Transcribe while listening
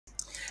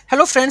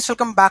Hello friends,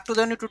 welcome back to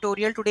the new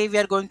tutorial. Today we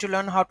are going to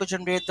learn how to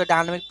generate the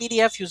dynamic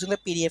PDF using the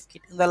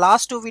PDFKit. In the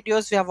last two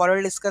videos we have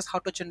already discussed how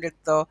to generate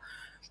the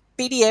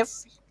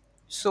PDF.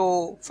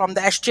 So from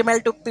the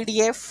HTML to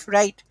PDF,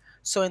 right?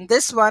 So in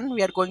this one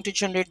we are going to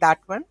generate that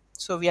one.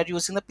 So we are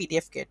using the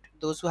PDFKit.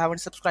 Those who haven't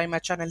subscribed my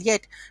channel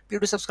yet, please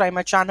do subscribe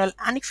my channel,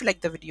 and if you like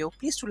the video,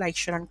 please do like,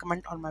 share and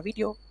comment on my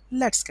video.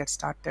 Let's get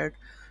started.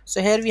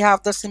 So here we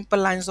have the simple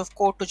lines of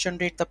code to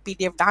generate the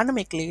PDF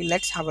dynamically.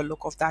 Let's have a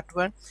look of that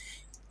one.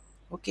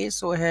 Okay,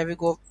 so here we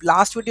go.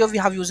 Last video we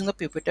have using the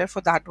Puppeteer for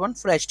that one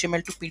for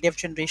HTML to PDF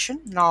generation.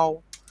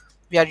 Now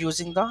we are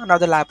using the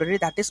another library,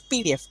 that is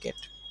PDFKit.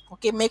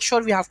 Okay, make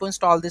sure we have to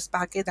install this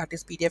package, that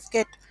is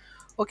PDFKit.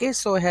 Okay,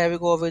 so here we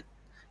go with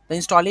the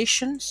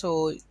installation.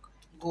 So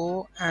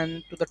go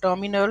and to the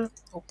terminal,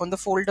 open the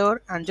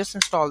folder and just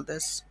install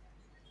this.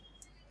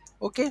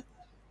 Okay,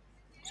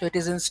 so it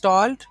is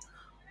installed.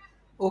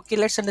 Okay,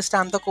 let's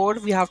understand the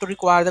code. We have to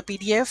require the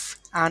PDF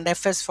and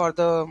FS for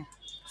the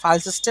file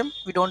system.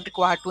 We don't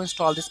require to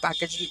install this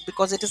package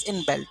because it is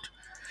inbuilt.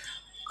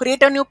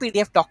 Create a new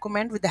PDF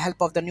document with the help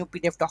of the new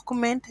PDF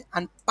document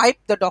and pipe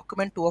the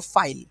document to a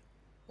file.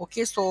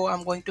 Okay, so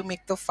I'm going to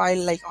make the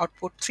file like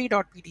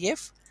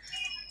output3.pdf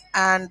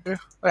and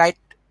write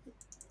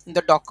in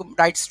the document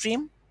write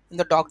stream in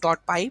the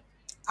doc.pipe,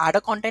 add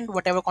a content,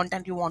 whatever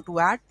content you want to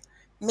add.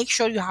 Make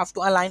sure you have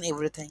to align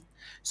everything.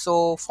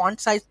 So font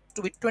size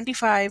to be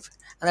 25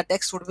 and the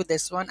text would be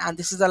this one, and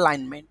this is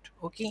alignment.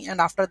 Okay, and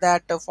after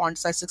that the font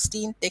size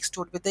 16, text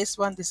would be this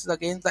one. This is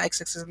again the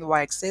x-axis and the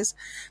y-axis.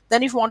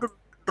 Then if you want to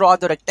draw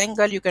the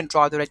rectangle, you can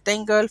draw the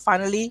rectangle.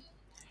 Finally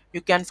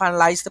you can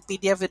finalize the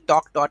PDF with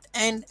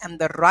doc.end and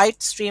the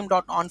write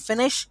stream.on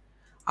finish.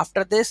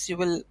 After this, you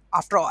will,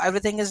 after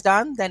everything is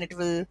done, then it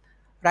will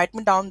write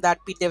me down that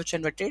PDF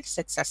generated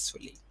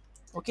successfully.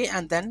 Okay,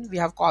 and then we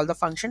have called the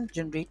function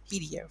generate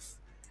PDF.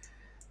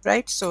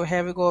 Right, so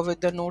here we go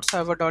with the node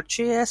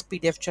server.js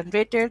PDF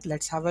generated.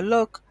 Let's have a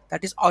look.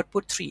 That is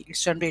output 3,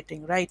 it's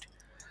generating, right?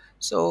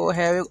 So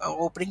here we are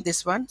opening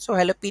this one. So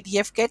hello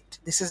PDFKit.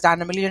 This is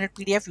dynamically generated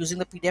PDF using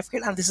the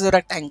PDFKit, and this is a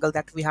rectangle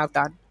that we have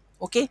done.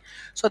 Okay,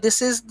 so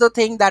this is the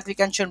thing that we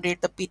can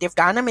generate the PDF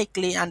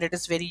dynamically, and it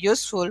is very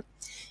useful.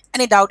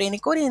 Any doubt, any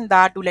query in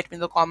that, do let me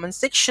in the comment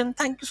section.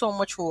 Thank you so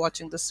much for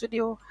watching this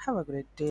video. Have a great day.